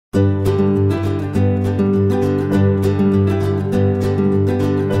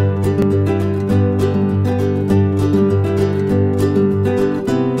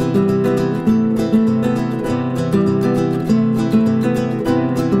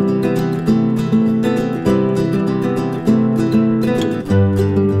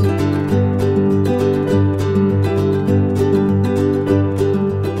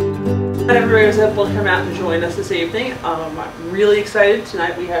join us this evening. I'm really excited.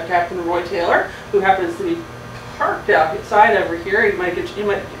 Tonight we have Captain Roy Taylor, who happens to be parked outside over here. He might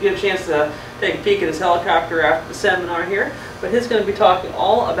get a chance to take a peek at his helicopter after the seminar here. But he's going to be talking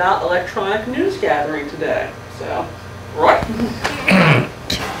all about electronic news gathering today. So, Roy?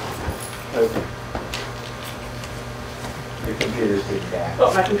 Your computer's being bad.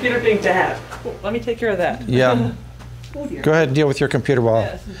 Oh, my computer being bad. Cool. Let me take care of that. Yeah. Oh, dear. Go ahead and deal with your computer while.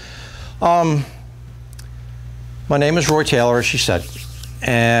 Yes. My name is Roy Taylor, as she said,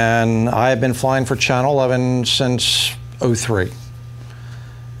 and I have been flying for Channel 11 since '03.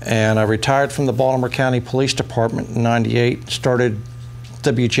 And I retired from the Baltimore County Police Department in '98, started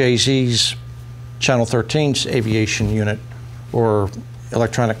WJZ's Channel 13's aviation unit, or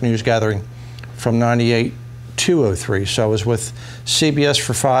electronic news gathering, from '98 to '03. So I was with CBS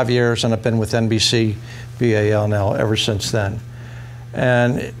for 5 years, and I've been with NBC BAL now ever since then.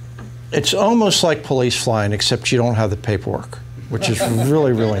 And it's almost like police flying, except you don't have the paperwork, which is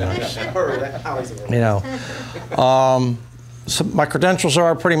really, really nice. You know, so my credentials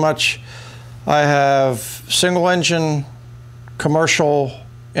are pretty much, I have single engine commercial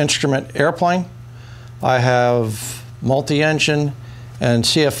instrument airplane. I have multi-engine and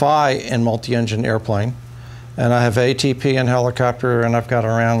CFI in multi-engine airplane. And I have ATP and helicopter, and I've got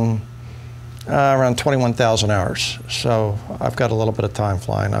around 21,000 hours. So I've got a little bit of time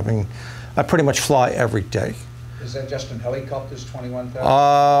flying. I mean, I pretty much fly every day. Is that just in helicopters,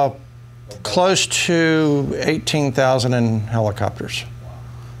 21,000? Close to 18,000 in helicopters. Wow.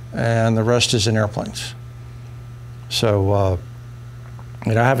 And the rest is in airplanes. So,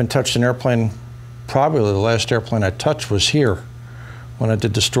 I haven't touched an airplane. Probably the last airplane I touched was here when I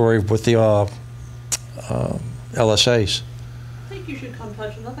did the story with the LSAs. I think you should come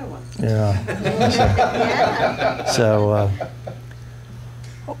touch another one. Yeah. So,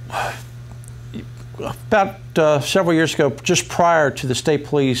 about several years ago, just prior to the state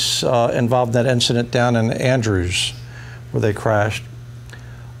police involved in that incident down in Andrews where they crashed,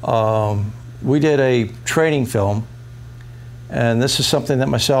 we did a training film. And this is something that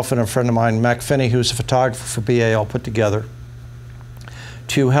myself and a friend of mine, Mac Finney, who's a photographer for BAL, put together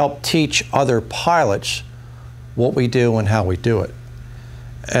to help teach other pilots what we do and how we do it.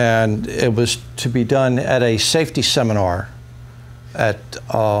 And it was to be done at a safety seminar at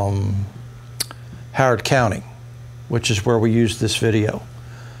Howard County, which is where we used this video.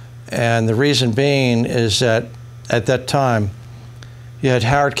 And the reason being is that at that time, you had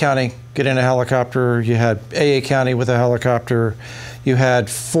Howard County get in a helicopter, you had AA County with a helicopter, you had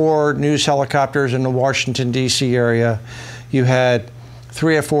 4 news helicopters in the Washington, D.C. area, you had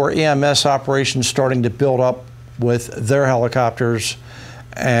 3 or 4 EMS operations starting to build up with their helicopters,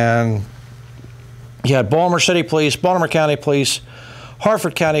 and you had Baltimore City Police, Baltimore County Police,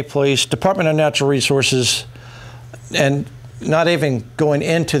 Harford County Police, Department of Natural Resources, and not even going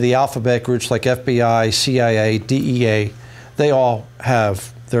into the alphabet groups like FBI, CIA, DEA, they all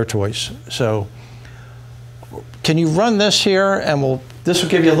have their toys. So can you run this here, and this will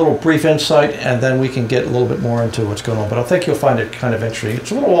give you a little brief insight, and then we can get a little bit more into what's going on. But I think you'll find it kind of interesting.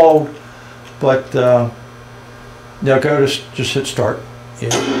 It's a little old, but yeah, just hit start. Yeah.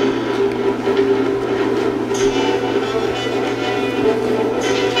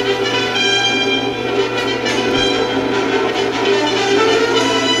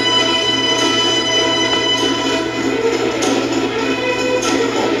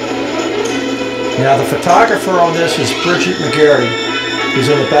 Now the photographer on this is Bridget McGarry, who's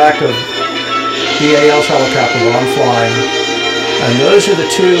in the back of BAL's helicopter while I'm flying. And those are the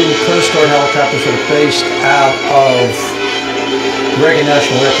 2 Coast Guard helicopters that are based out of Reagan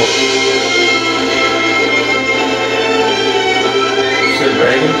National Airport. You said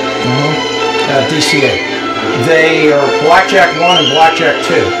Reagan? DCA. They are Blackjack 1 and Blackjack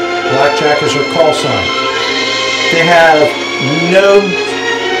 2. Blackjack is their call sign. They have no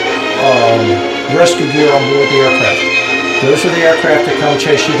rescue gear on board the aircraft. Those are the aircraft that come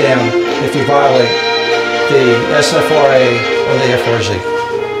chase you down if you violate the SFRA or the FRZ.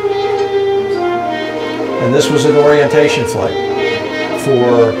 And this was an orientation flight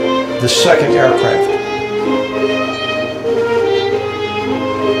for the 2nd aircraft.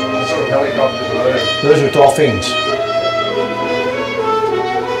 What sort of helicopters are those? Those are Dolphins.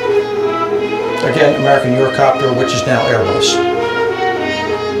 Again, American Eurocopter, which is now Airbus.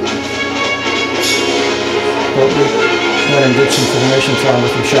 But we went and did some formation flying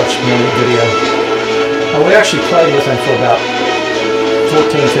with them, shot some video. And we actually played with them for about 14-15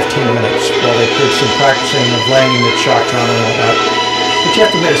 minutes while they did some practicing of landing at shock town and all that. But you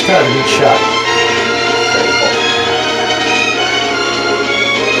have to admit, it's kind of a neat shot.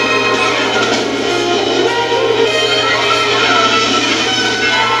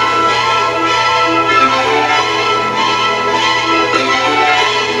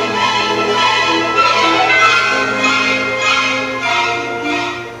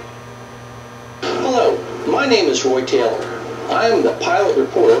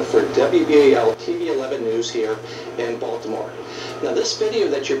 reporter for WBAL TV 11 News here in Baltimore. Now this video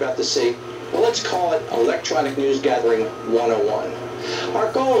that you're about to see, well, let's call it Electronic News Gathering 101.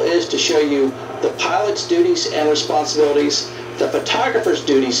 Our goal is to show you the pilot's duties and responsibilities, the photographer's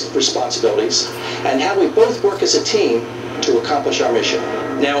duties and responsibilities, and how we both work as a team to accomplish our mission.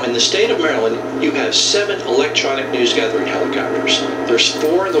 Now, in the state of Maryland, you have 7 electronic news gathering helicopters. There's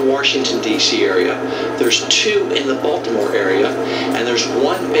 4 in the Washington, D.C. area, there's 2 in the Baltimore area, and there's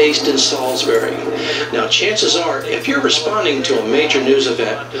 1 based in Salisbury. Now, chances are, if you're responding to a major news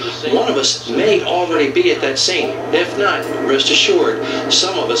event, one of us may already be at that scene. If not, rest assured,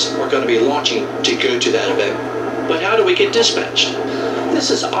 some of us are going to be launching to go to that event. But how do we get dispatched? This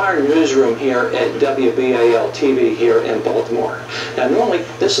is our newsroom here at WBAL TV here in Baltimore. Now normally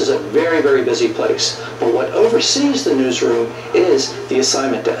this is a very, very busy place, but what oversees the newsroom is the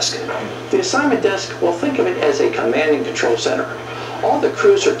assignment desk. The assignment desk, well, think of it as a command and control center. All the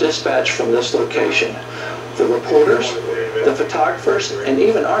crews are dispatched from this location. The reporters, the photographers, and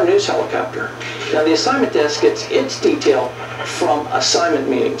even our news helicopter. Now the assignment desk gets its detail from assignment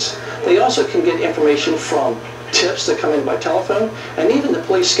meetings. They also can get information from tips that come in by telephone, and even the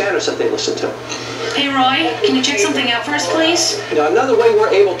police scanners that they listen to. Hey Roy, can you check something out for us, please? Now another way we're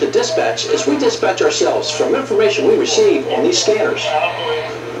able to dispatch is we dispatch ourselves from information we receive on these scanners.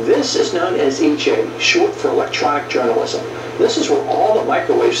 This is known as EJ, short for electronic journalism. This is where all the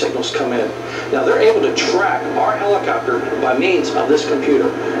microwave signals come in. Now they're able to track our helicopter by means of this computer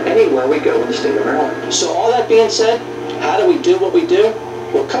anywhere we go in the state of Maryland. So all that being said, how do we do what we do?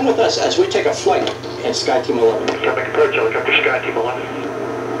 Well, come with us as we take a flight in Sky Team 11. Traffic approach, helicopter Sky Team 11.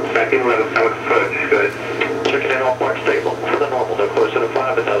 Sky Team 11, traffic approach, good. Checking in off mark stable. For the normal, no closer to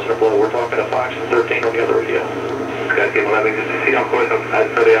 5,000 or below. We're talking to Fox and 13 on the other radio. Sky Team 11, just see on course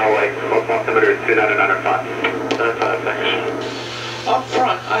for the LA. Altimeter is 299.5. 95, thanks. Up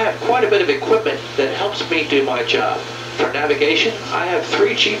front, I have quite a bit of equipment that helps me do my job. For navigation, I have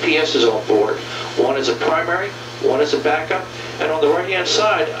 3 GPSs on board. One is a primary, one is a backup, and on the right-hand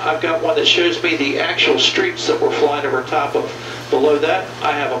side, I've got one that shows me the actual streets that we're flying over top of. Below that,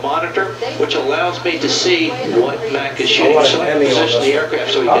 I have a monitor, which allows me to see what Mac is shooting, so I can position the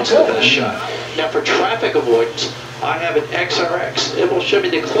aircraft so he gets the best shot. Now, for traffic avoidance, I have an XRX. It will show me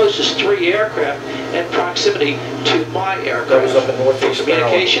the closest 3 aircraft in proximity to my aircraft. That was up in Northeast For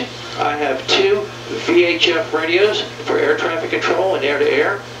communication, I have 2 VHF radios for air traffic control and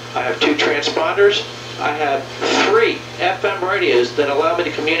air-to-air. I have 2 transponders. I have 3 FM radios that allow me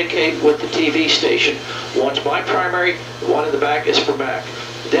to communicate with the TV station. One's my primary, one in the back is for Mac.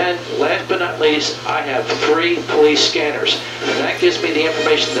 Then, last but not least, I have 3 police scanners. And that gives me the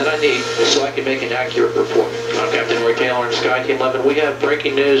information that I need so I can make an accurate report. I'm Captain Roy Taylor in Sky Team 11. We have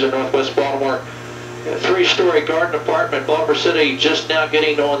breaking news in Northwest Baltimore. A 3-story garden apartment, Baltimore City, just now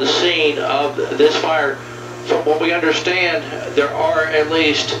getting on the scene of this fire. From what we understand, there are at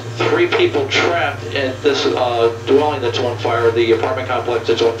least 3 people trapped in this dwelling that's on fire, the apartment complex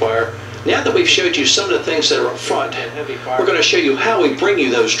that's on fire. Now that we've showed you some of the things that are up front, we're going to show you how we bring you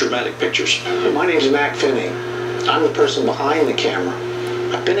those dramatic pictures. My name is Mac Finney. I'm the person behind the camera.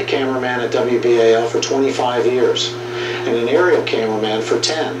 I've been a cameraman at WBAL for 25 years and an aerial cameraman for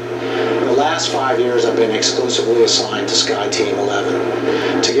 10. The last 5 years I've been exclusively assigned to Sky Team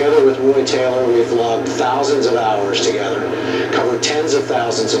 11. Together with Roy Taylor, we've logged thousands of hours together, covered tens of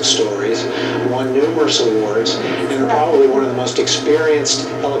thousands of stories, won numerous awards, and are probably one of the most experienced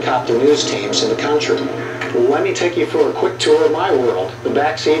helicopter news teams in the country. Let me take you for a quick tour of my world, the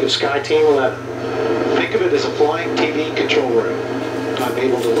backseat of Sky Team 11. Think of it as a flying TV control room. I'm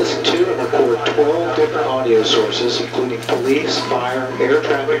able to listen to and record 12 different audio sources, including police, fire, air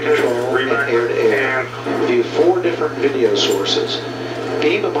traffic control, and air-to-air. View 4 different video sources.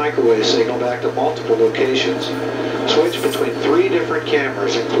 Beam a microwave signal back to multiple locations. Switch between 3 different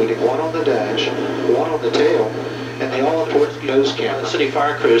cameras, including one on the dash, one on the tail, and the all-important nose camera. The city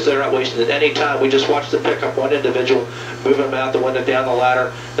fire crews, they're not wasting any time. We just watched them pick up one individual, move him out the window, down the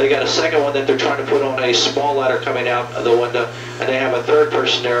ladder. They got a second one that they're trying to put on a small ladder coming out of the window, and they have a 3rd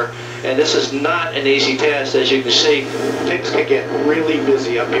person there. And this is not an easy task, as you can see. Things can get really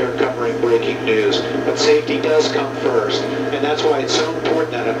busy up here covering breaking news, but safety does come first, and that's why it's so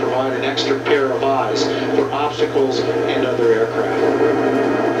important that I provide an extra pair of eyes for obstacles and other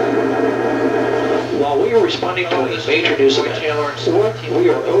aircraft. While we are responding to a major news event, we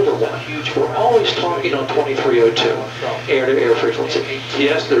are overwhelmed. We're always talking on 2302, air-to-air frequency.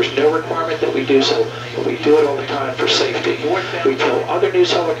 Yes, there's no requirement that we do so, but we do it all the time for safety. We tell other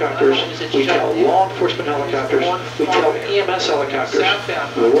news helicopters, we tell law enforcement helicopters, we tell EMS helicopters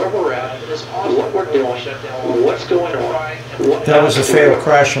where we're at, what we're doing, what's going on. That was a fatal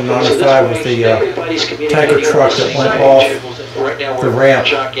crash on 95 with the tanker truck that went off the ramp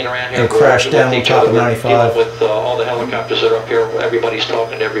and crashed down on top of 95. With all the helicopters that are up here, everybody's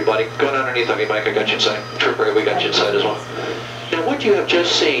talking to everybody. Going underneath of me, Mike, I got you inside. Trooper, we got you inside as well. Now, what you have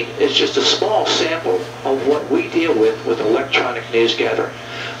just seen is just a small sample of what we deal with electronic news gathering.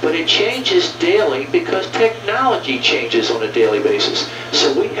 But it changes daily because technology changes on a daily basis.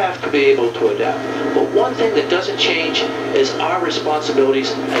 So we have to be able to adapt. But one thing that doesn't change is our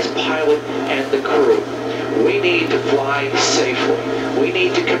responsibilities as pilot and the crew. We need to fly safely. We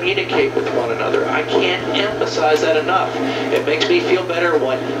need to communicate with one another. I can't emphasize that enough. It makes me feel better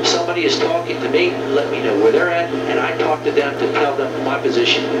when somebody is talking to me, let me know where they're at, and I talk to them to tell them my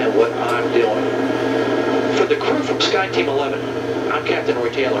position and what I'm doing. For the crew from Sky Team 11, I'm Captain Roy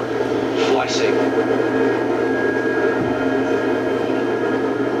Taylor. Fly safe.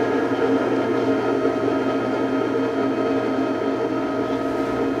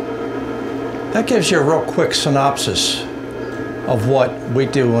 That gives you a real quick synopsis of what we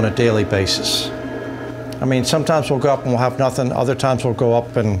do on a daily basis. I mean, sometimes we'll go up and we'll have nothing. Other times we'll go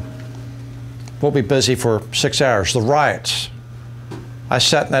up and we'll be busy for 6 hours. The riots. I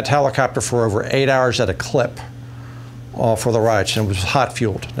sat in that helicopter for over 8 hours at a clip for the riots, and it was hot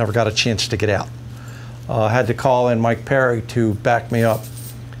fueled. Never got a chance to get out. I had to call in Mike Perry to back me up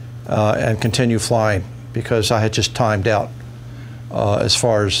and continue flying because I had just timed out. As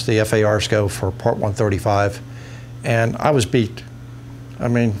far as the FARs go for Part 135, and I was beat. I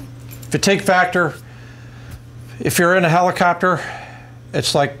mean, fatigue factor, if you're in a helicopter,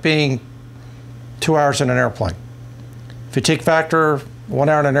 it's like being 2 hours in an airplane. Fatigue factor, 1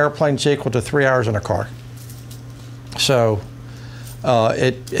 hour in an airplane is equal to 3 hours in a car. So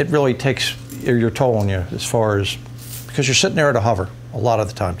it really takes your toll on you as far as, because you're sitting there at a hover a lot of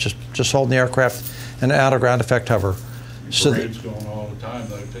the time, just holding the aircraft in an out-of-ground effect hover. So parades going on all the time,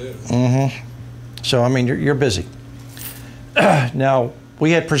 though, too. Mm-hmm. So, I mean, you're busy. Now,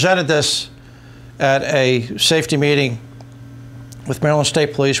 we had presented this at a safety meeting with Maryland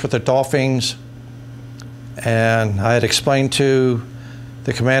State Police with the Dolphins, and I had explained to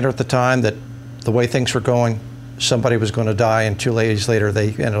the commander at the time that the way things were going, somebody was going to die, and 2 days later,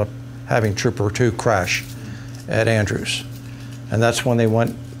 they ended up having Trooper 2 crash at Andrews. And that's when they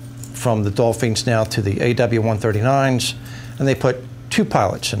went from the Dolphins now to the AW-139s, and they put 2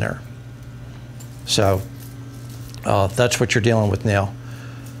 pilots in there. So that's what you're dealing with now.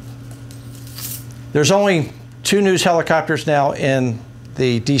 There's only 2 news helicopters now in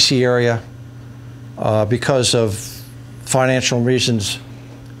the DC area because of financial reasons.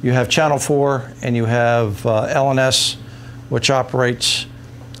 You have Channel 4 and you have LNS, which operates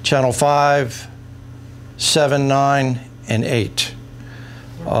Channel 5, 7, 9, and 8.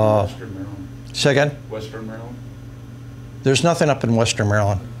 Western Maryland. Say again? Western Maryland? There's nothing up in Western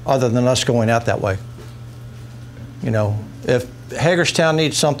Maryland other than us going out that way. You know, if Hagerstown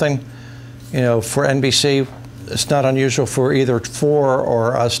needs something, you know, for NBC, it's not unusual for either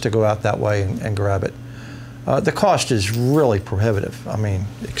or us to go out that way and grab it. The cost is really prohibitive. I mean,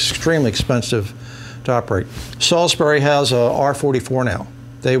 extremely expensive to operate. Salisbury has a R-44 now.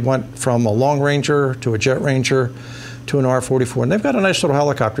 They went from a Long Ranger to a Jet Ranger to an R-44, and they've got a nice little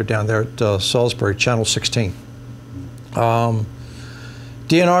helicopter down there at Salisbury, Channel 16.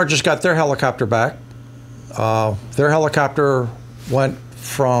 DNR just got their helicopter back. Their helicopter went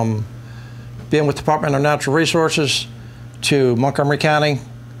from being with the Department of Natural Resources to Montgomery County.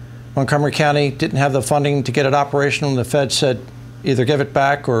 Montgomery County didn't have the funding to get it operational, and the Fed said either give it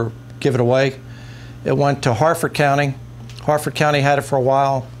back or give it away. It went to Harford County. Harford County had it for a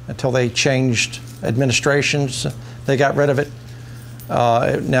while until they changed administrations. They got rid of it.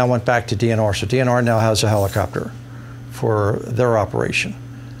 It now went back to DNR. So DNR now has a helicopter for their operation.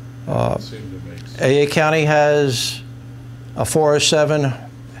 AA County has a 407.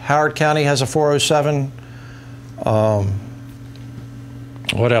 Howard County has a 407.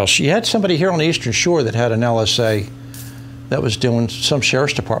 What else? You had somebody here on the Eastern Shore that had an LSA that was doing some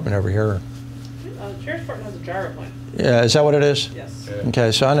sheriff's department over here. The sheriff's department has a gyroplane. Yeah, is that what it is? Yes. Yeah.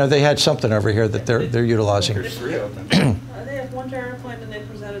 Okay, so I know they had something over here that they're utilizing. There's 3 of them. They have 1 gyroplane and they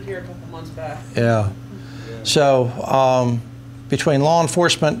presented here a couple months back. Yeah. So between law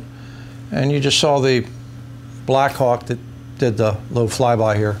enforcement and you just saw the Black Hawk that did the low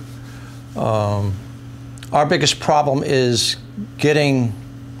flyby here. Our biggest problem is getting,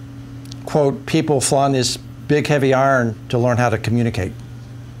 quote, people flying this big heavy iron to learn how to communicate.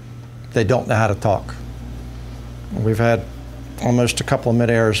 They don't know how to talk. We've had almost a couple of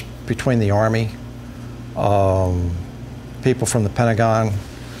mid-airs between the Army, people from the Pentagon.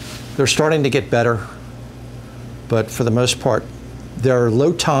 They're starting to get better, but for the most part, they're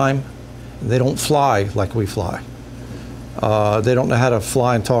low time. They don't fly like we fly. They don't know how to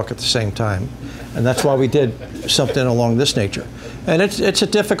fly and talk at the same time. And that's why we did something along this nature. And it's a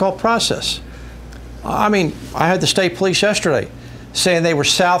difficult process. I mean, I had the state police yesterday saying they were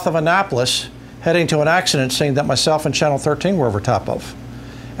south of Annapolis, heading to an accident scene that myself and Channel 13 were over top of.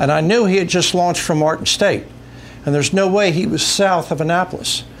 And I knew he had just launched from Martin State. And there's no way he was south of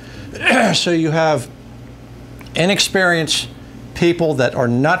Annapolis. So you have inexperienced people that are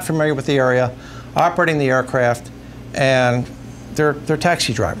not familiar with the area, operating the aircraft, and they're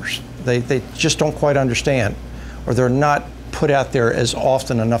taxi drivers. They just don't quite understand, or they're not put out there as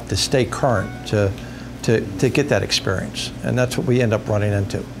often enough to stay current to get that experience. And that's what we end up running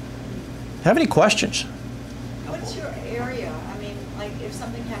into. Have any questions? What's your area? I mean, like if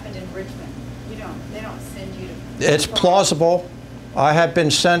something happened in Richmond, they don't send you to... It's plausible. I have been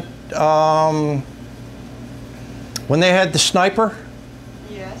sent, when they had the sniper,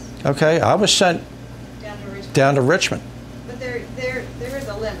 yes. Okay, I was sent down to Richmond. But there is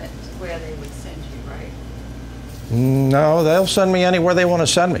a limit to where they would send you, right? No, they'll send me anywhere they want to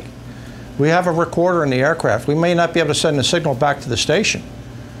send me. We have a recorder in the aircraft. We may not be able to send the signal back to the station,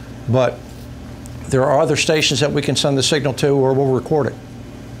 but there are other stations that we can send the signal to, or we'll record it.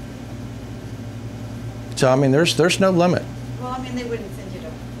 So, I mean, there's no limit. Well, I mean, they wouldn't send you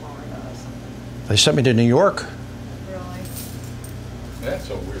to Florida or something. They sent me to New York. Really? That's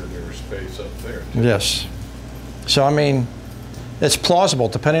a weird airspace up there, too. Yes. So, I mean, it's plausible,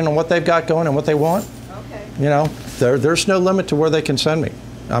 depending on what they've got going and what they want. Okay. You know, there's no limit to where they can send me.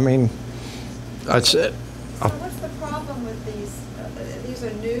 I mean, that's it. So what's the problem with these? These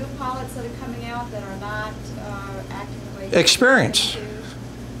are new pilots that are coming out that are not acting the way... Experience.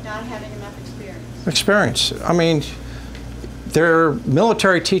 Not having enough experience. Experience. I mean, their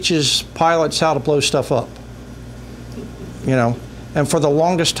military teaches pilots how to blow stuff up. You know, and for the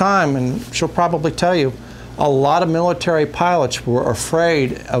longest time, and she'll probably tell you, a lot of military pilots were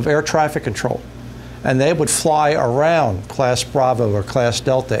afraid of air traffic control, and they would fly around Class Bravo or Class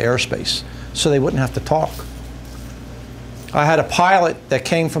Delta airspace so they wouldn't have to talk. I had a pilot that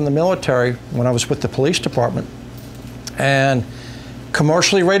came from the military when I was with the police department, and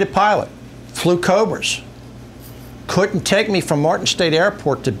commercially rated pilot, flew Cobras, couldn't take me from Martin State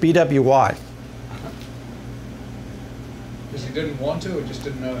Airport to BWI. Because he didn't want to, or just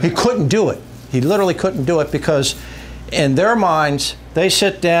didn't know how? He couldn't do it. He literally couldn't do it because in their minds, they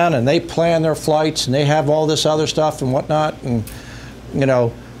sit down and they plan their flights and they have all this other stuff and whatnot. And, you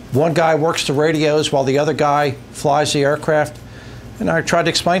know, one guy works the radios while the other guy flies the aircraft. And I tried to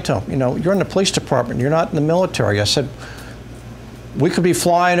explain to him, you know, you're in the police department, you're not in the military. I said, we could be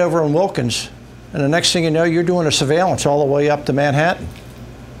flying over in Wilkins, and the next thing you know, you're doing a surveillance all the way up to Manhattan.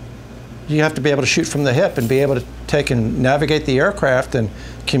 You have to be able to shoot from the hip and be able to take and navigate the aircraft and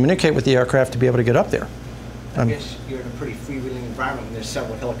communicate with the aircraft to be able to get up there. I guess you're in a pretty freewheeling environment when there's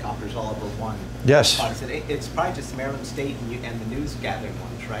several helicopters all over one. Yes. It's probably just Maryland State and the news gathering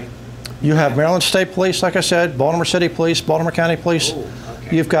ones, right? You have Maryland State Police, like I said, Baltimore City Police, Baltimore County Police. Oh,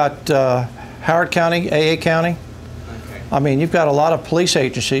 okay. You've got Howard County, AA County. Okay. I mean, you've got a lot of police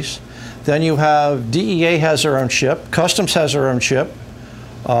agencies. Then you have DEA has their own ship. Customs has their own ship.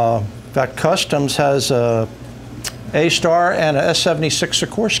 In fact, Customs has a A-Star and a S-76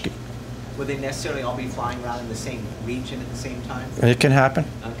 Sikorsky. Would they necessarily all be flying around in the same region at the same time? It can happen.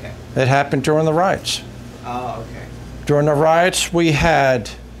 Okay. It happened during the riots. Oh, okay. During the riots, we had,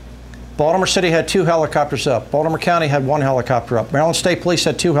 Baltimore City had 2 helicopters up. Baltimore County had 1 helicopter up. Maryland State Police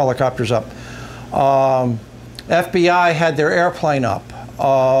had 2 helicopters up. FBI had their airplane up.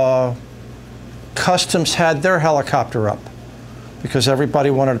 Customs had their helicopter up because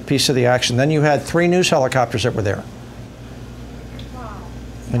everybody wanted a piece of the action. Then you had 3 news helicopters that were there. Wow.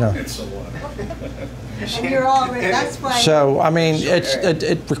 You know. It's a lot. And you're already, that's why. So, I mean,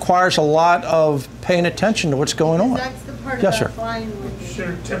 it requires a lot of paying attention to what's going on. That's the part Yes, about sir. flying. What's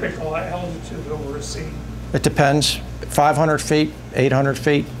your typical altitude over a sea? It depends. 500 feet, 800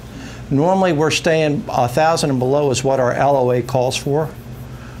 feet. Normally, we're staying 1,000 and below is what our LOA calls for,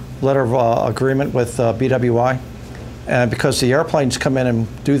 letter of agreement with BWI. And because the airplanes come in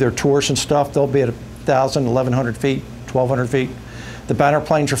and do their tours and stuff, they'll be at 1,000, 1,100 feet, 1,200 feet. The banner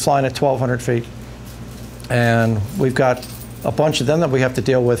planes are flying at 1,200 feet. And we've got a bunch of them that we have to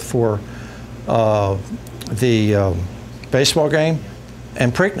deal with for the baseball game,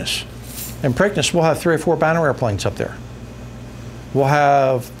 and Preakness. In Preakness, we'll have 3 or 4 banner airplanes up there. We'll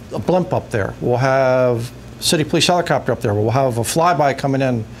have a blimp up there. We'll have city police helicopter up there. We'll have a flyby coming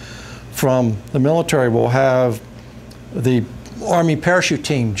in from the military. We'll have the Army parachute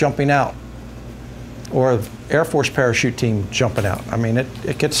team jumping out, or Air Force parachute team jumping out. I mean,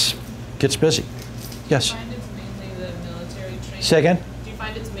 it gets busy. Yes? Do you find it's mainly the military trained? Say again? Do you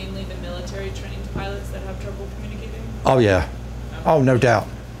find it's mainly the military trained pilots that have trouble communicating? Oh, yeah. Oh, no doubt.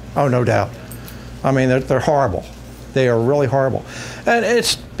 Oh, no doubt. I mean, they're horrible. They are really horrible. And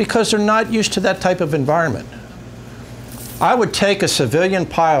it's because they're not used to that type of environment. I would take a civilian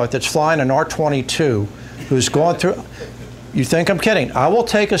pilot that's flying an R-22 who's gone through, you think I'm kidding? I will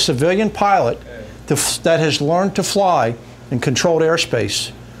take a civilian pilot that has learned to fly in controlled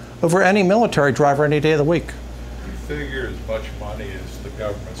airspace over any military driver any day of the week. You figure as much money as the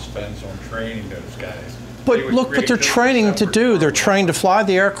government spends on training those guys. But look what they're training to do. They're trained to fly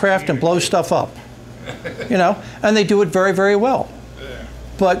the aircraft and blow stuff up. You know, and they do it very, very well. Yeah.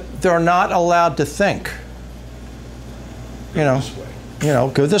 But they're not allowed to think. You know,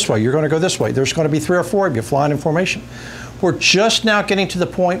 go this way. You're going to go this way. There's going to be 3 or 4 of you flying in formation. We're just now getting to the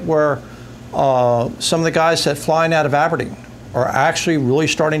point where some of the guys that flying out of Aberdeen are actually really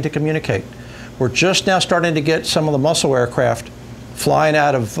starting to communicate. We're just now starting to get some of the muscle aircraft flying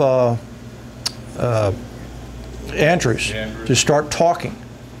out of Andrews to start talking,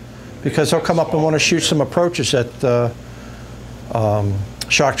 because they'll come up and want to shoot some approaches at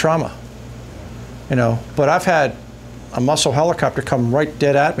shock trauma. You know, but I've had a muscle helicopter come right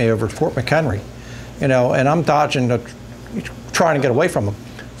dead at me over Fort McHenry, you know, and I'm dodging, trying to get away from them.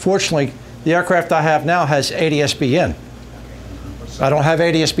 Fortunately, the aircraft I have now has ADS-B in. I don't have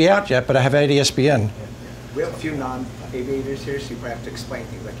ADS-B out yet, but I have ADS-B in. We have a few non-aviators here, so you probably have to explain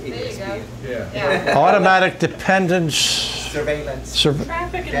things like ADS-B. Yeah. Automatic dependence. Surveillance.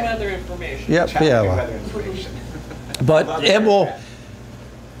 Traffic and weather information. Yep, Traffic yeah. and weather information. But it will,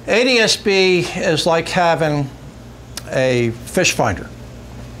 ADS-B is like having a fish finder.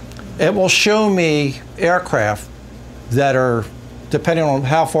 It will show me aircraft that are, depending on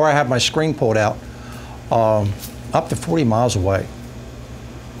how far I have my screen pulled out, up to 40 miles away.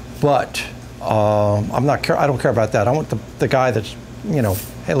 But I don't care about that. I want the guy that's, you know,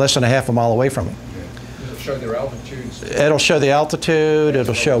 less than a half a mile away from me. It'll show their altitudes. It'll show the altitude,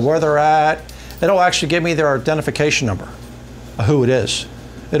 it'll show where they're at. It'll actually give me their identification number, who it is.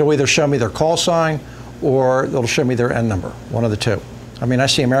 It'll either show me their call sign or it'll show me their N number, one of the two. I mean, I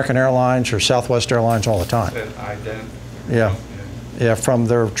see American Airlines or Southwest Airlines all the time. Yeah, yeah, from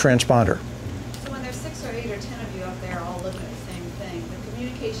their transponder. So when there's 6 or 8 or 10 of you up there all looking at the same thing, the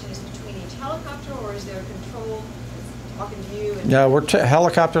communication is between each helicopter, or is there a control that's talking to you? And Yeah, we're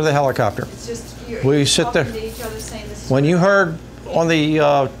helicopter to helicopter. It's just We sit there. talking to each other saying this is When you heard on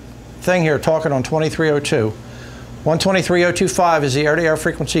the thing here talking on 2302, 123.025 is the air-to-air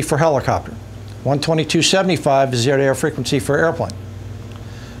frequency for helicopter. 122.75 is the air-to-air frequency for airplane.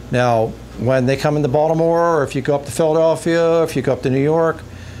 Now, when they come into Baltimore, or if you go up to Philadelphia, if you go up to New York,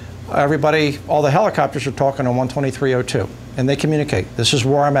 everybody, all the helicopters are talking on 123.02, and they communicate. This is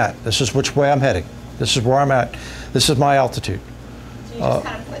where I'm at. This is which way I'm heading. This is where I'm at. This is my altitude. So you're just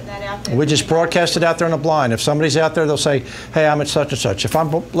kind of putting that out there. We just broadcast it out there in the blind. If somebody's out there, they'll say, hey, I'm at such and such. If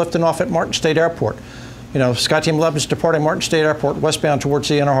I'm lifting off at Martin State Airport, you know, Sky Team 11 is departing Martin State Airport westbound towards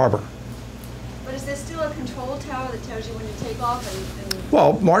the Inner Harbor. But is there still a control tower that tells you when to take off?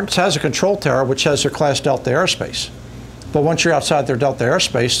 Well, Martin's has a control tower which has their Class Delta airspace. But once you're outside their Delta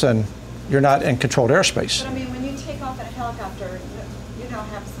airspace, then you're not in controlled airspace. But I mean, when you take off in a helicopter, you don't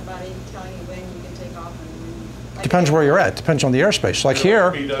have somebody telling you when you can take off and when. Like, Depends where you're at. Depends on the airspace. Like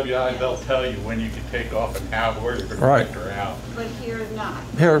here. BWI, they'll tell you when you can take off and how, where you're going to Right. vector out. But here, not.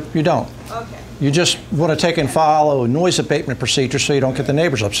 Here, you don't. Okay. You just want to take and follow a noise abatement procedure so you don't get the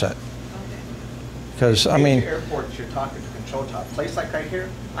neighbors upset. Because, I mean. Airports, you're talking to control tower. Place like right here,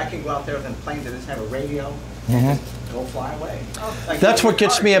 I can go out there with a plane that doesn't have a radio. Mhm. Go fly away. Like That's what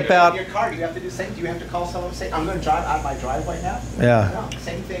gets me about. In your car, do you have to do the same? Do you have to call someone and say, I'm going to drive out of my driveway now? Yeah. No,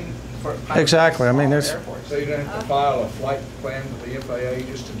 same thing for Exactly. I mean, there's. So you don't have to file a flight plan with the FAA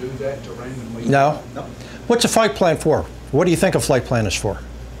just to do that, to randomly? No. What's a flight plan for? What do you think a flight plan is for?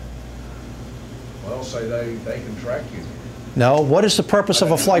 Well, say they can track you. No. What is the purpose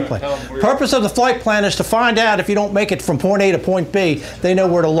of a flight plan? Purpose of the flight plan is to find out if you don't make it from point A to point B, they know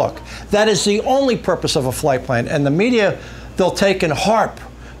where to look. That is the only purpose of a flight plan. And the media, they'll take and harp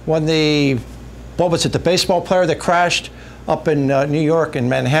when what was it, the baseball player that crashed up in New York in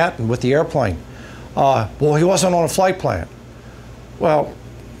Manhattan with the airplane. Well, he wasn't on a flight plan. Well,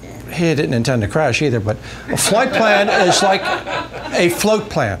 he didn't intend to crash either, but a flight plan is like a float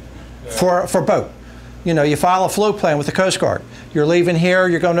plan for boat. You know, you file a float plan with the Coast Guard. You're leaving here,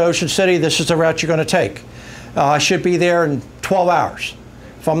 you're going to Ocean City, this is the route you're going to take. I should be there in 12 hours.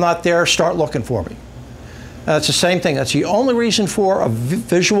 If I'm not there, start looking for me. That's the same thing. That's the only reason for a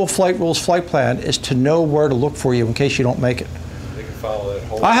visual flight rules flight plan is to know where to look for you in case you don't make it. They can follow that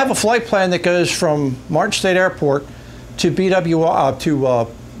whole. I have a flight plan that goes from Martin State Airport to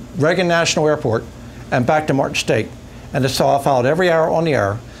Reagan National Airport and back to Martin State. And it's all followed every hour on the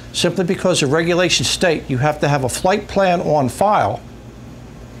air, simply because the regulations state you have to have a flight plan on file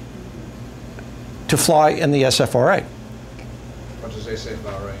to fly in the SFRA. What does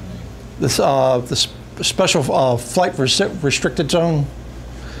SFRA mean? This special flight restricted zone.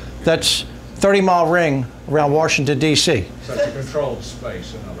 That's 30-mile ring around Washington, D.C. So it's a controlled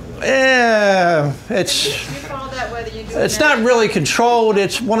space, in other words. Yeah, You follow that whether you do it's not really controlled.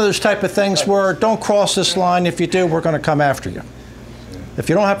 It's one of those type of things where don't cross this line. If you do, we're going to come after you. If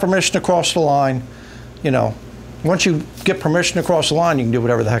you don't have permission to cross the line, you know, once you get permission to cross the line, you can do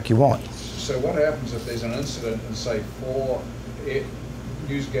whatever the heck you want. So what happens if there's an incident and say 4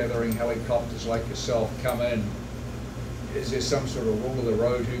 news gathering helicopters like yourself come in? Is there some sort of rule of the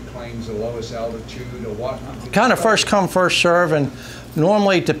road who claims the lowest altitude or what? Kind of first come, first serve, and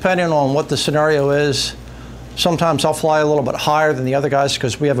normally depending on what the scenario is, sometimes I'll fly a little bit higher than the other guys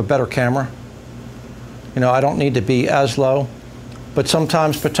because we have a better camera. You know, I don't need to be as low, but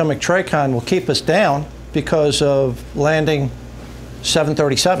sometimes Potomac Tracon will keep us down because of landing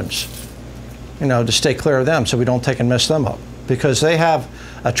 737s, you know, to stay clear of them so we don't take and mess them up. Because they have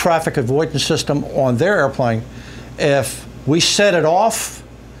a traffic avoidance system on their airplane. If we set it off,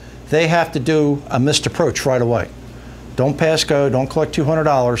 they have to do a missed approach right away. Don't pass go, don't collect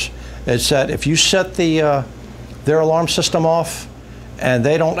 $200. It's that if you set their alarm system off and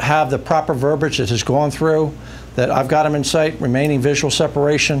they don't have the proper verbiage that has gone through, that I've got them in sight, remaining visual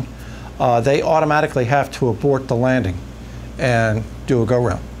separation, they automatically have to abort the landing and do a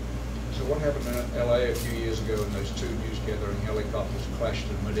go-round. So what happened in LA a few years ago when those 2 news gathering helicopters clashed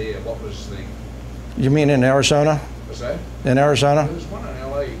in midair? What was the... You mean in Arizona? Was that? In Arizona? There was one in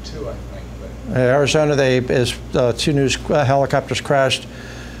LA too, I think. But... Arizona, 2 news helicopters crashed.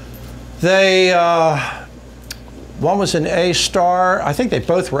 They, one was an A-star. I think they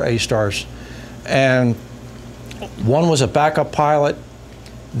both were A-stars. And one was a backup pilot.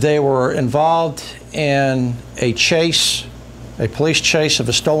 They were involved in a chase, a police chase of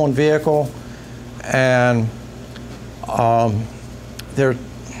a stolen vehicle. And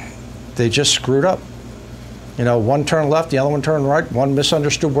they just screwed up. You know, one turned left, the other one turned right, one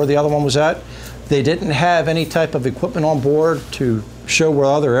misunderstood where the other one was at. They didn't have any type of equipment on board to show where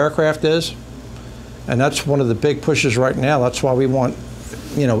other aircraft is. And that's one of the big pushes right now. That's why we want,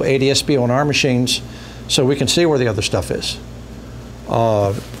 you know, ADS-B on our machines so we can see where the other stuff is.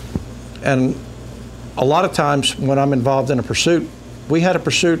 And a lot of times when I'm involved in a pursuit, we had a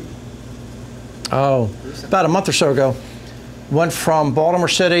pursuit, about a month or so ago, went from Baltimore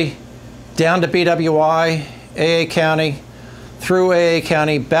City down to BWI, AA County, through AA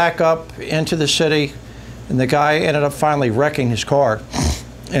County, back up into the city, and the guy ended up finally wrecking his car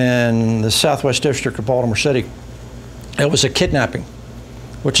in the Southwest District of Baltimore City. It was a kidnapping,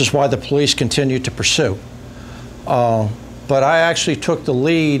 which is why the police continued to pursue. But I actually took the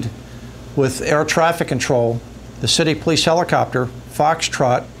lead with air traffic control, the city police helicopter,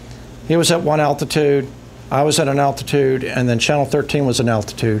 Foxtrot. He was at one altitude, I was at an altitude, and then Channel 13 was an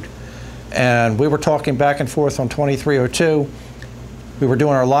altitude. And we were talking back and forth on 2302. We were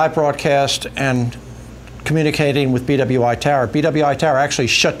doing our live broadcast and communicating with BWI Tower. BWI Tower actually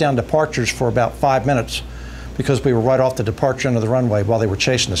shut down departures for about 5 minutes because we were right off the departure end of the runway while they were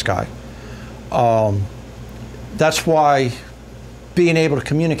chasing this guy. That's why being able to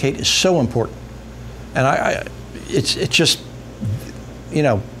communicate is so important. And it's just, you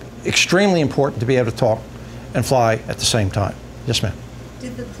know, extremely important to be able to talk and fly at the same time. Yes, ma'am.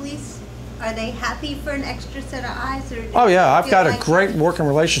 Did the police, are they happy for an extra set of eyes? Or Oh yeah, I've got a great working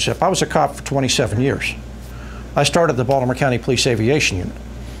relationship. I was a cop for 27 years. I started the Baltimore County Police Aviation Unit.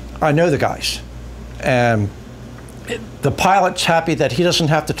 I know the guys. And the pilot's happy that he doesn't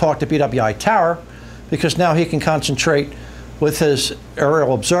have to talk to BWI Tower because now he can concentrate with his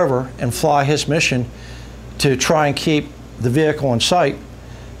aerial observer and fly his mission to try and keep the vehicle in sight.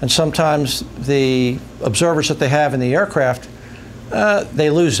 And sometimes the observers that they have in the aircraft, they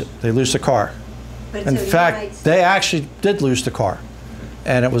lose it. They lose the car. In fact, they actually did lose the car.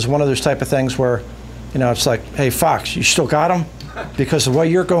 And it was one of those type of things where, you know, it's like, hey, Fox, you still got him? Because the way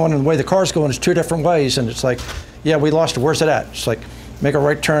you're going and the way the car's going is 2 different ways. And it's like, yeah, we lost it. Where's it at? It's like, make a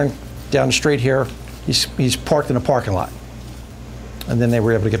right turn down the street here. He's parked in a parking lot. And then they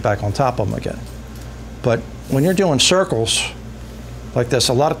were able to get back on top of him again. But when you're doing circles like this,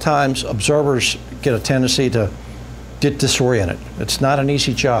 a lot of times observers get a tendency to get disoriented. It's not an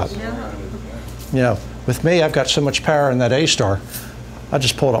easy job. You know, with me, I've got so much power in that A-star, I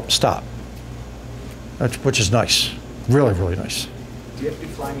just pull it up and stop, which is nice. Really, really nice. Do you have to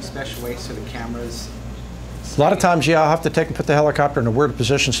fly any special way so the cameras? A lot of times, yeah, I'll have to take and put the helicopter in a weird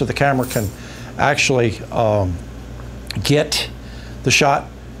position so the camera can actually get the shot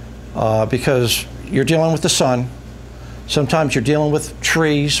because you're dealing with the sun. Sometimes you're dealing with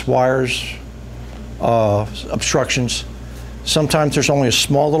trees, wires, obstructions. Sometimes there's only a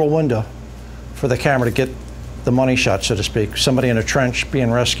small little window for the camera to get the money shot, so to speak. Somebody in a trench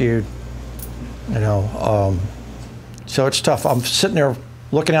being rescued, you know. So it's tough. I'm sitting there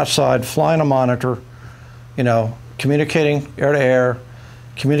looking outside, flying a monitor, you know, communicating air to air,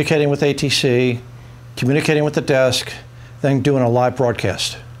 communicating with ATC, communicating with the desk, then doing a live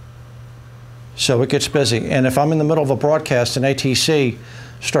broadcast. So it gets busy. And if I'm in the middle of a broadcast and ATC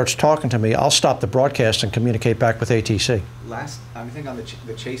starts talking to me, I'll stop the broadcast and communicate back with ATC. I think on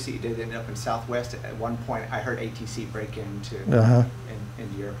the chase that you did end up in Southwest, at one point I heard ATC break into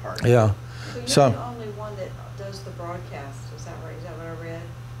into your part. Yeah. So you're the only one that does the broadcast, is that right? Is that what I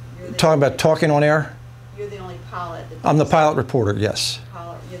read? Talking about talking on air? You're the only pilot. I'm the pilot reporter, yes.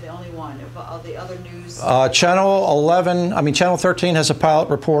 You're the only one. Of all the other news? Channel 13 has a pilot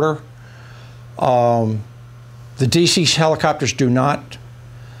reporter. The DC helicopters do not.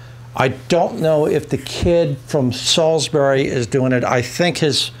 I don't know if the kid from Salisbury is doing it. I think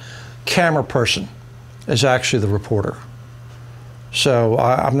his camera person is actually the reporter. So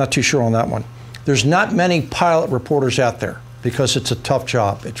I'm not too sure on that one. There's not many pilot reporters out there because it's a tough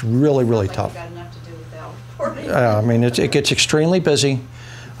job. It's really, really tough. Got enough to do without reporting. I mean, it gets extremely busy.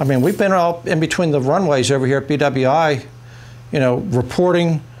 I mean, we've been all in between the runways over here at BWI, you know,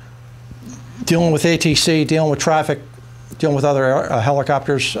 reporting, dealing with ATC, dealing with traffic, dealing with other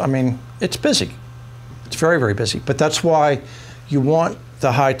helicopters. I mean, it's busy. It's very, very busy. But that's why you want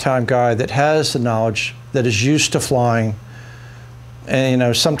the high-time guy that has the knowledge, that is used to flying. And, you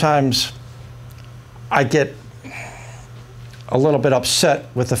know, sometimes I get a little bit upset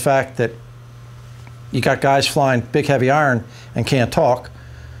with the fact that you got guys flying big, heavy iron and can't talk.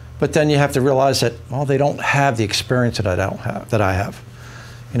 But then you have to realize that, well, they don't have the experience that I have.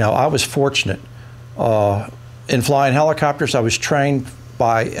 You know, I was fortunate. In flying helicopters, I was trained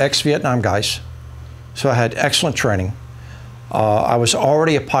by ex-Vietnam guys, so I had excellent training. I was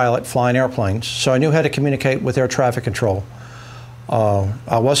already a pilot flying airplanes, so I knew how to communicate with air traffic control.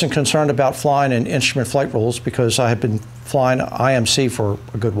 I wasn't concerned about flying in instrument flight rules because I had been flying IMC for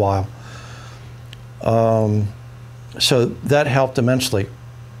a good while. So that helped immensely.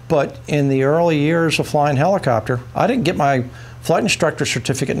 But in the early years of flying helicopter, I didn't get my flight instructor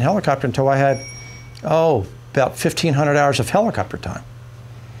certificate in helicopter until I had, about 1,500 hours of helicopter time.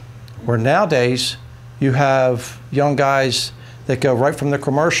 Where nowadays, you have young guys that go right from the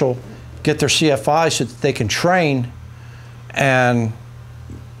commercial, get their CFI so that they can train and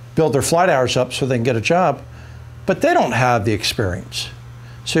build their flight hours up so they can get a job, but they don't have the experience.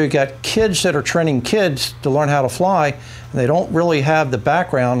 So you got kids that are training kids to learn how to fly, and they don't really have the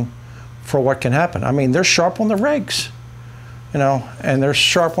background for what can happen. I mean, they're sharp on the regs, you know, and they're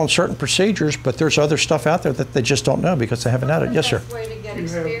sharp on certain procedures, but there's other stuff out there that they just don't know because they haven't had it. Yes, sir. Way to get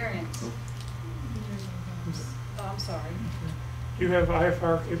experience. Oh, I'm sorry. Do you have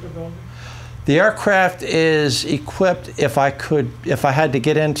IFR capability? The aircraft is equipped. If I had to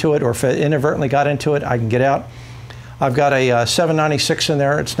get into it, or if I inadvertently got into it, I can get out. I've got a 796 in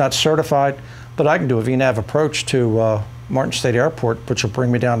there. It's not certified, but I can do a VNAV approach to Martin State Airport, which will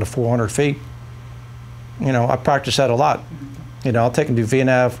bring me down to 400 feet. You know, I practice that a lot. You know, I'll take and do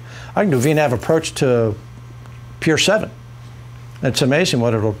VNAV. I can do VNAV approach to Pier 7. It's amazing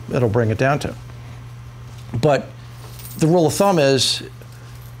what it'll bring it down to. But the rule of thumb is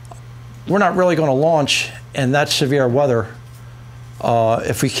we're not really going to launch in that severe weather.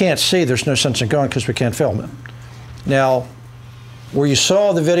 If we can't see, there's no sense in going because we can't film it. Now, where you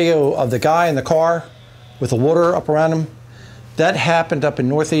saw the video of the guy in the car with the water up around him, that happened up in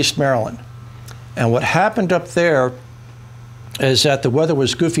Northeast Maryland. And what happened up there is that the weather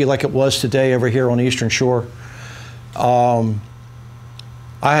was goofy like it was today over here on the Eastern Shore. I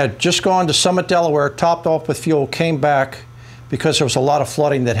had just gone to Summit, Delaware, topped off with fuel, came back because there was a lot of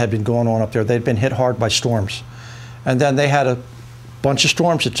flooding that had been going on up there. They'd been hit hard by storms. And then they had a bunch of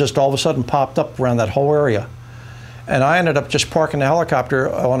storms that just all of a sudden popped up around that whole area. And I ended up just parking the helicopter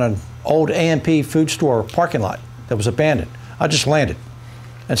on an old A&P food store parking lot that was abandoned. I just landed.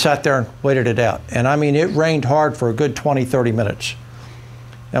 and sat there and waited it out. And I mean, it rained hard for a good 20, 30 minutes.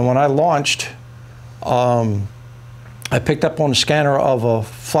 And when I launched, I picked up on the scanner of a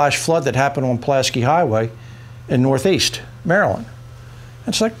flash flood that happened on Pulaski Highway in Northeast Maryland.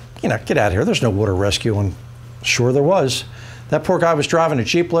 And it's like, you know, get out of here. There's no water rescue. And sure there was. That poor guy was driving a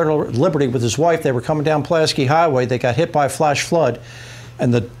Jeep Liberty with his wife. They were coming down Pulaski Highway. They got hit by a flash flood,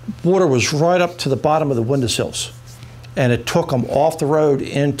 and the water was right up to the bottom of the windowsills. And it took them off the road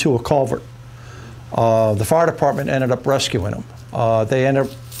into a culvert. The fire department ended up rescuing them. They ended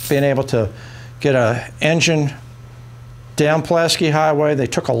up being able to get an engine down Pulaski Highway. They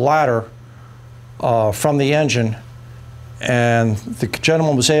took a ladder from the engine, and the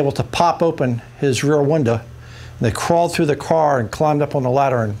gentleman was able to pop open his rear window. They crawled through the car and climbed up on the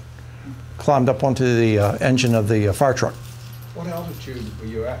ladder and climbed up onto the engine of the fire truck. What altitude were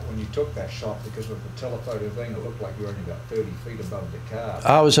you at when you took that shot? Because with the telephoto thing, it looked like you were only about 30 feet above the car.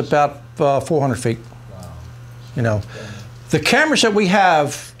 I was about 400 feet. Wow. You know, the cameras that we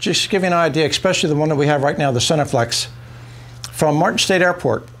have, just to give you an idea, especially the one that we have right now, the Cineflex, from Martin State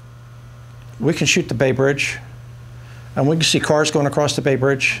Airport, we can shoot the Bay Bridge, and we can see cars going across the Bay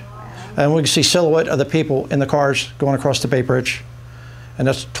Bridge, and we can see silhouette of the people in the cars going across the Bay Bridge, and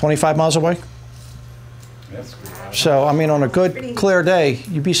that's 25 miles away. That's good. So, I mean, on a good, clear day,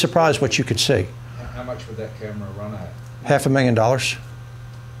 you'd be surprised what you could see. How much would that camera run at? $500,000.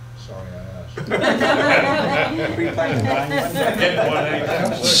 Sorry, I asked.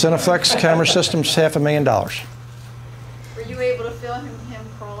 Cineflex camera systems, $500,000. Were you able to film him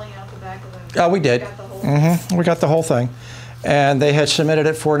crawling out the back of the... We did. We got the whole thing. And they had submitted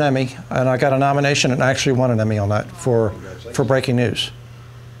it for an Emmy, and I got a nomination and actually won an Emmy on that for breaking news.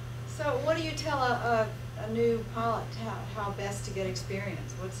 So what do you tell a new pilot how best to get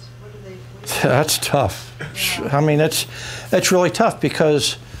experience? What do they... That's tough. Yeah. I mean, it's really tough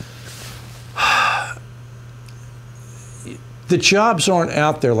because the jobs aren't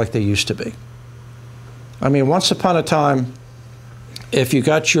out there like they used to be. I mean, once upon a time, if you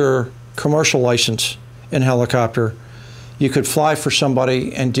got your commercial license in helicopter, you could fly for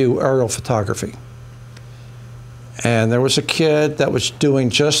somebody and do aerial photography. And there was a kid that was doing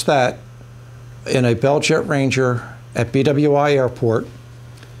just that in a Bell Jet Ranger at BWI Airport,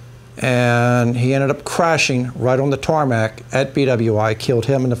 and he ended up crashing right on the tarmac at BWI, killed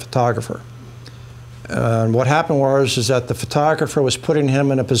him and the photographer. And what happened was that the photographer was putting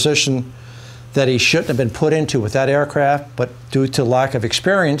him in a position that he shouldn't have been put into with that aircraft, but due to lack of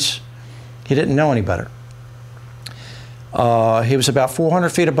experience, he didn't know any better. He was about 400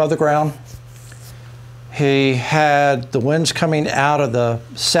 feet above the ground. He had the winds coming out of the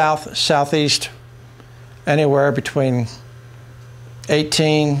southeast, anywhere between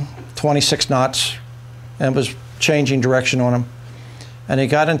 18, 26 knots, and was changing direction on him. And he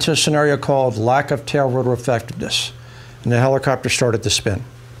got into a scenario called lack of tail rotor effectiveness, and the helicopter started to spin.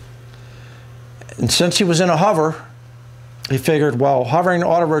 And since he was in a hover, he figured, well, hovering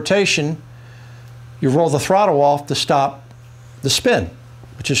auto rotation, you roll the throttle off to stop the spin,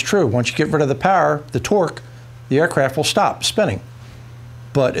 which is true. Once you get rid of the power, the torque, the aircraft will stop spinning,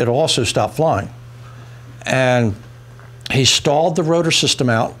 but it'll also stop flying. And he stalled the rotor system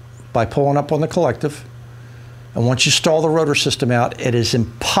out by pulling up on the collective. And once you stall the rotor system out, it is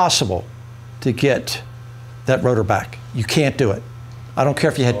impossible to get that rotor back. You can't do it. I don't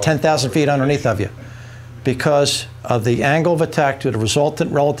care if you had 10,000 feet underneath of you. Because of the angle of attack to the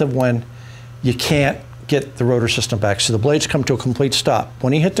resultant relative wind, you can't get the rotor system back. So the blades come to a complete stop.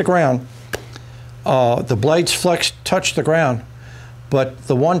 When he hit the ground, the blades touched the ground, but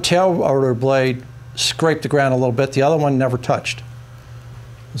the one tail rotor blade scraped the ground a little bit. The other one never touched.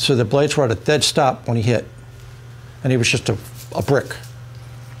 So the blades were at a dead stop when he hit. And he was just a brick.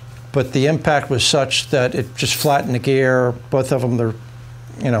 But the impact was such that it just flattened the gear. Both of them,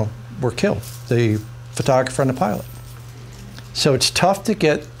 were killed, the photographer and the pilot. So it's tough to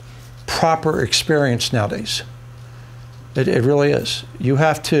get proper experience nowadays. It really is. You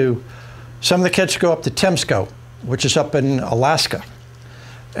have to, some of the kids go up to Temsco, which is up in Alaska,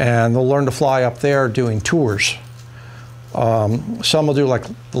 and they'll learn to fly up there doing tours. Some will do like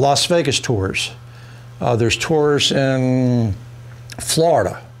Las Vegas tours. There's tours in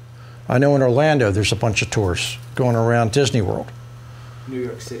Florida. I know in Orlando there's a bunch of tours going around Disney World. New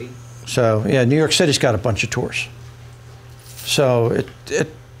York City. So yeah, New York City's got a bunch of tours. So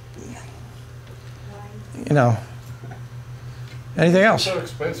anything else? It's so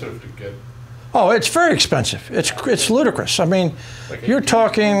expensive to get. Oh, it's very expensive. It's ludicrous. I mean, like you're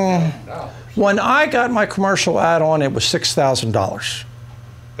talking. When I got my commercial add-on, it was $6,000.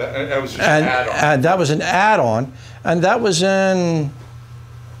 That was just an add-on. And that was an add-on, and that was in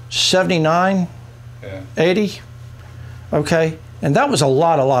 79, Yeah. 80, okay? And that was a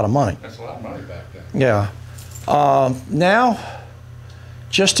lot of money. That's a lot of money back then. Yeah. Now,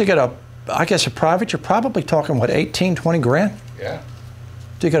 just to get I guess a private, you're probably talking, what, 18, 20 grand? Yeah.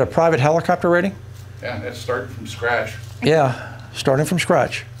 To get a private helicopter rating? Yeah, and that's starting from scratch. Yeah, starting from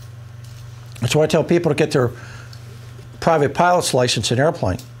scratch. That's why I tell people to get their private pilot's license in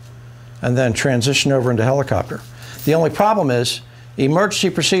airplane and then transition over into helicopter. The only problem is emergency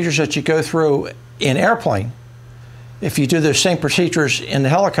procedures that you go through in airplane, if you do those same procedures in the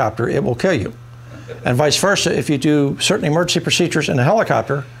helicopter, it will kill you. And vice versa, if you do certain emergency procedures in a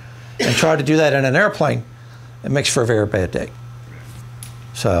helicopter and try to do that in an airplane, it makes for a very bad day.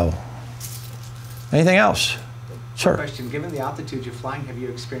 So, anything else? Sure. Question, given the altitude you're flying, have you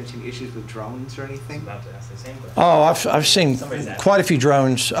experienced any issues with drones or anything? About to ask the same question. Oh, I've seen quite a few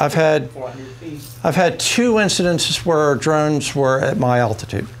drones. I've had 2 incidences where drones were at my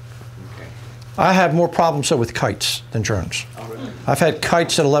altitude. Okay. I have more problems though with kites than drones. Oh, really? I've had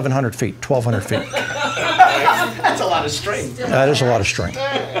kites at 1,100 feet, 1,200 feet. That's a lot of string. That is a lot of string.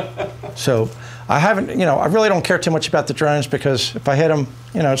 So I haven't, I really don't care too much about the drones because if I hit them,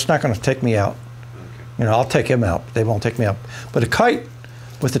 it's not going to take me out. I'll take him out. They won't take me out. But a kite,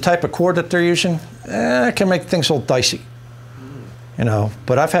 with the type of cord that they're using, it can make things a little dicey.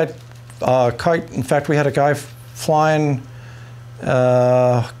 But I've had a kite. In fact, we had a guy flying.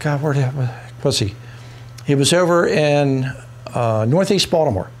 God, where was he? He was over in northeast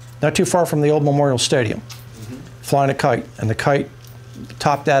Baltimore, not too far from the old Memorial Stadium, flying a kite, and the kite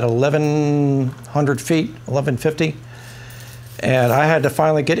topped at 1,100 feet, 1,150, and I had to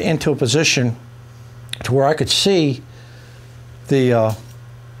finally get into a position to where I could see the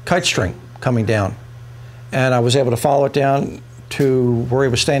kite string coming down. And I was able to follow it down to where he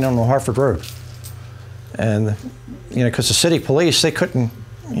was standing on the Hartford Road. And, because the city police, they couldn't,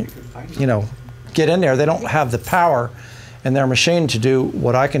 get in there. They don't have the power in their machine to do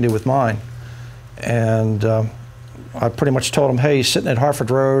what I can do with mine. And I pretty much told him, hey, he's sitting at Hartford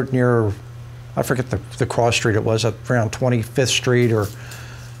Road near, I forget the cross street it was, around 25th Street or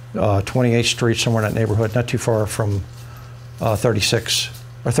 28th Street, somewhere in that neighborhood, not too far from 36,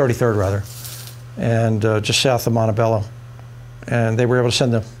 or 33rd rather, and just south of Montebello. And they were able to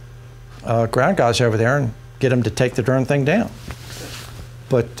send the ground guys over there and get them to take the darn thing down.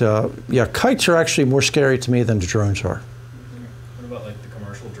 But yeah, kites are actually more scary to me than the drones are. What about like the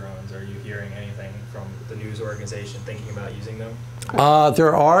commercial drones? Are you hearing anything from the news organization thinking about using them?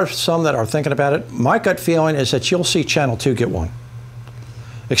 There are some that are thinking about it. My gut feeling is that you'll see Channel 2 get one,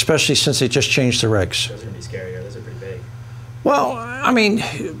 especially since they just changed the regs. Those are going to be scarier. Those are pretty big. Well, I mean,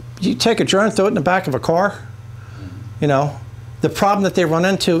 you take a drone, throw it in the back of a car, The problem that they run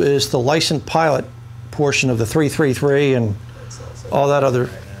into is the licensed pilot portion of the 333 and all that other,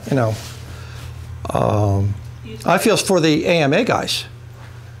 I feel for the AMA guys.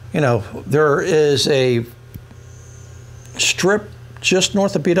 There is a strip just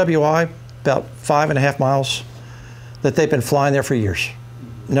north of BWI, about 5.5 miles, that they've been flying there for years.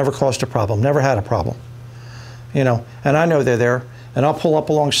 Never caused a problem, never had a problem. And I know they're there, and I'll pull up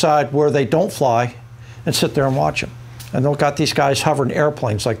alongside where they don't fly and sit there and watch them. And they've got these guys hovering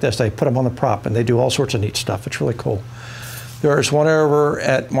airplanes like this. They put them on the prop, and they do all sorts of neat stuff. It's really cool. There's one over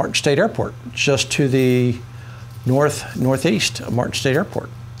at Martin State Airport, just to the northeast of Martin State Airport,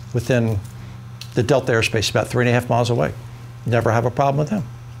 within the Delta airspace, about 3.5 miles away. Never have a problem with them.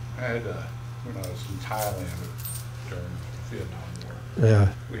 I had, when I was in Thailand during the Vietnam War,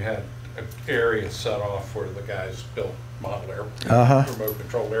 we had an area set off where the guys built model airplanes, remote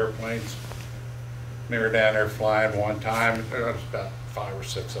controlled airplanes. They were down there flying one time. There was about 5 or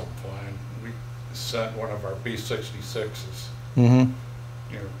 6 of them flying. We sent one of our B-66s, on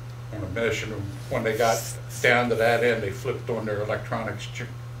a mission. When they got down to that end, they flipped on their electronics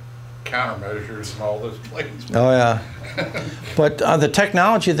countermeasures and all those planes. Oh yeah, but the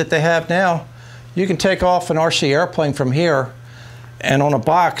technology that they have now, you can take off an RC airplane from here, and on a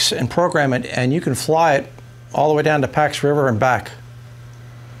box and program it, and you can fly it all the way down to Pax River and back.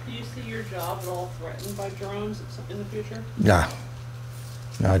 Do you see your job at all threatened by drones in the future? No,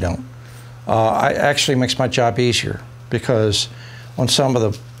 I don't. It actually makes my job easier because on some of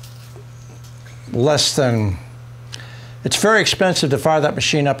the it's very expensive to fire that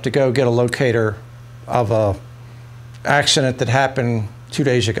machine up to go get a locator of a accident that happened 2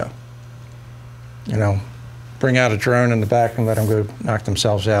 days ago. Bring out a drone in the back and let them go knock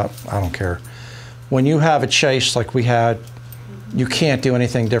themselves out. I don't care. When you have a chase like we had, you can't do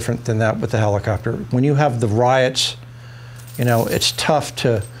anything different than that with the helicopter. When you have the riots, it's tough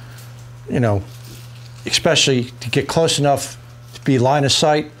to, especially to get close enough to be line of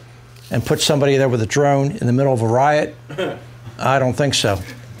sight and put somebody there with a drone in the middle of a riot? I don't think so.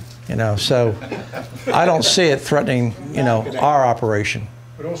 You know, so I don't see it threatening, you know, our operation.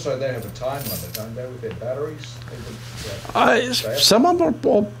 But also they have a time limit, don't they, with their batteries? Some of them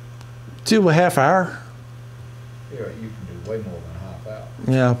will do a half hour. Yeah, you can do way more than a half hour.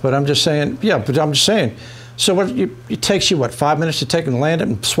 Yeah, but I'm just saying, so what, it takes you, what, 5 minutes to take and land it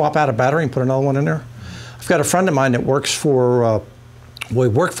and swap out a battery and put another one in there? I've got a friend of mine that works for, we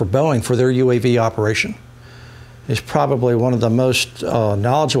work for Boeing for their UAV operation. He's probably one of the most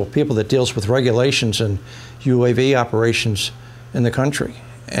knowledgeable people that deals with regulations and UAV operations in the country.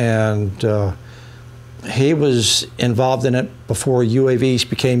 And he was involved in it before UAVs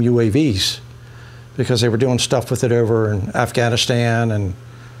became UAVs, because they were doing stuff with it over in Afghanistan and,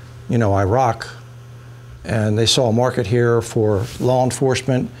 you know, Iraq. And they saw a market here for law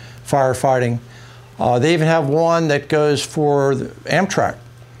enforcement, firefighting. They even have one that goes for Amtrak.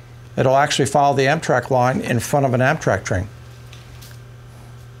 It'll actually follow the Amtrak line in front of an Amtrak train.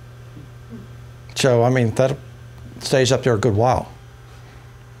 So, I mean, that stays up there a good while.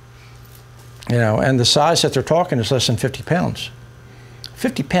 You know, and the size that they're talking is less than 50 pounds.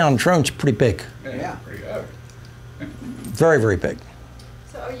 50-pound drone's pretty big. Yeah. Pretty heavy. Very, very big.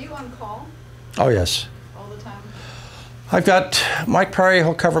 So are you on call Oh, yes. all the time? I've got Mike Perry,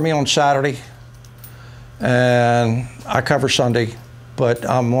 he'll cover me on Saturday, and I cover Sunday, but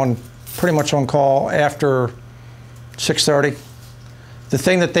I'm pretty much on call after 6:30. The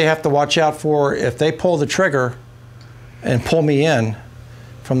thing that they have to watch out for, if they pull the trigger and pull me in,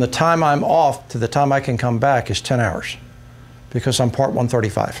 from the time I'm off to the time I can come back is 10 hours, because I'm Part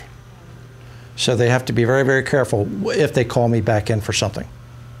 135. So they have to be very, very careful if they call me back in for something.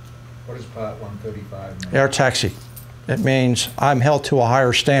 What is Part 135 mean? Air taxi. It means I'm held to a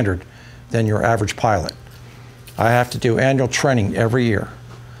higher standard than your average pilot. I have to do annual training every year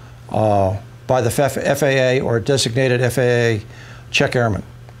by the FAA or designated FAA check airman.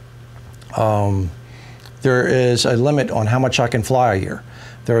 There is a limit on how much I can fly a year.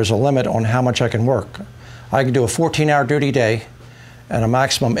 There is a limit on how much I can work. I can do a 14-hour duty day and a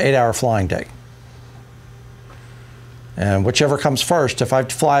maximum 8-hour flying day. And whichever comes first, if I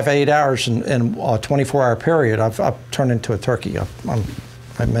fly for 8 hours in a 24-hour period, I've turned into a turkey. I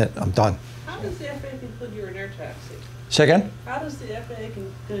admit, I'm done. How does the FAA conclude you're an air taxi? Say again? How does the FAA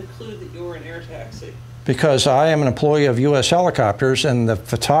conclude that you're an air taxi? Because I am an employee of U.S. Helicopters, and the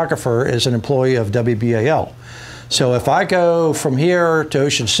photographer is an employee of WBAL. So if I go from here to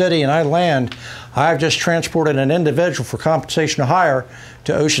Ocean City and I land, I've just transported an individual for compensation to hire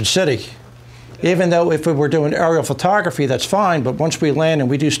to Ocean City. Even though if we were doing aerial photography, that's fine, but once we land and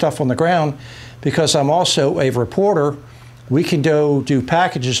we do stuff on the ground, because I'm also a reporter, we can go do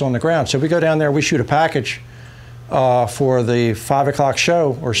packages on the ground. So we go down there, we shoot a package for the 5 o'clock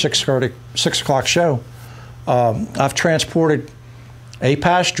show or 6 o'clock show. I've transported a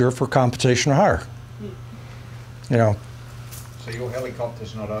passenger for compensation to hire. You know. So your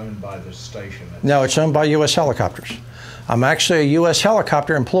helicopter's not owned by the station? No, it's owned by U.S. Helicopters. I'm actually a U.S.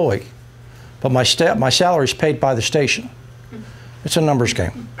 helicopter employee, but my salary is paid by the station. It's a numbers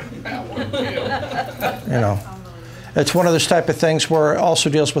game. You know, it's one of those type of things where it also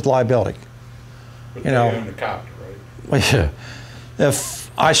deals with liability. But you they know, own the copter, right? Yeah.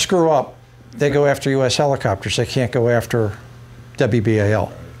 If I screw up, they go after U.S. Helicopters. They can't go after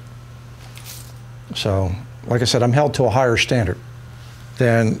WBAL. So, like I said, I'm held to a higher standard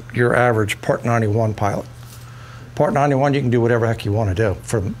than your average Part 91 pilot. Part 91, you can do whatever the heck you want to do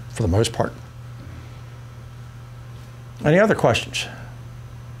for the most part. Any other questions?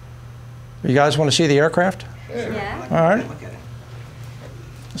 You guys want to see the aircraft? Yeah. All right.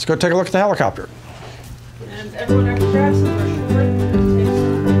 Let's go take a look at the helicopter. And everyone after Jackson for short.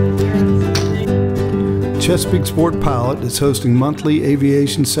 Chesapeake Sport Pilot is hosting monthly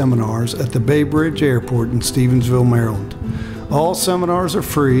aviation seminars at the Bay Bridge Airport in Stevensville, Maryland. All seminars are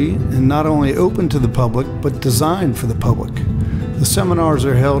free and not only open to the public, but designed for the public. The seminars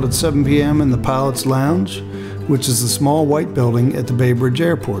are held at 7 p.m. in the Pilot's Lounge, which is the small white building at the Bay Bridge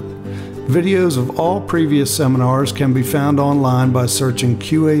Airport. Videos of all previous seminars can be found online by searching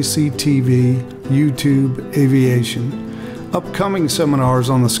QACTV YouTube Aviation. Upcoming seminars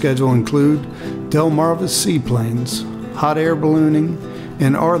on the schedule include Delmarva Seaplanes, Hot Air Ballooning,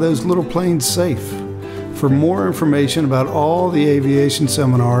 and Are Those Little Planes Safe? For more information about all the aviation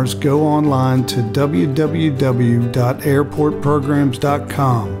seminars, go online to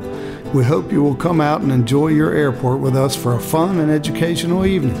www.airportprograms.com. We hope you will come out and enjoy your airport with us for a fun and educational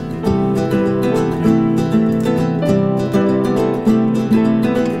evening.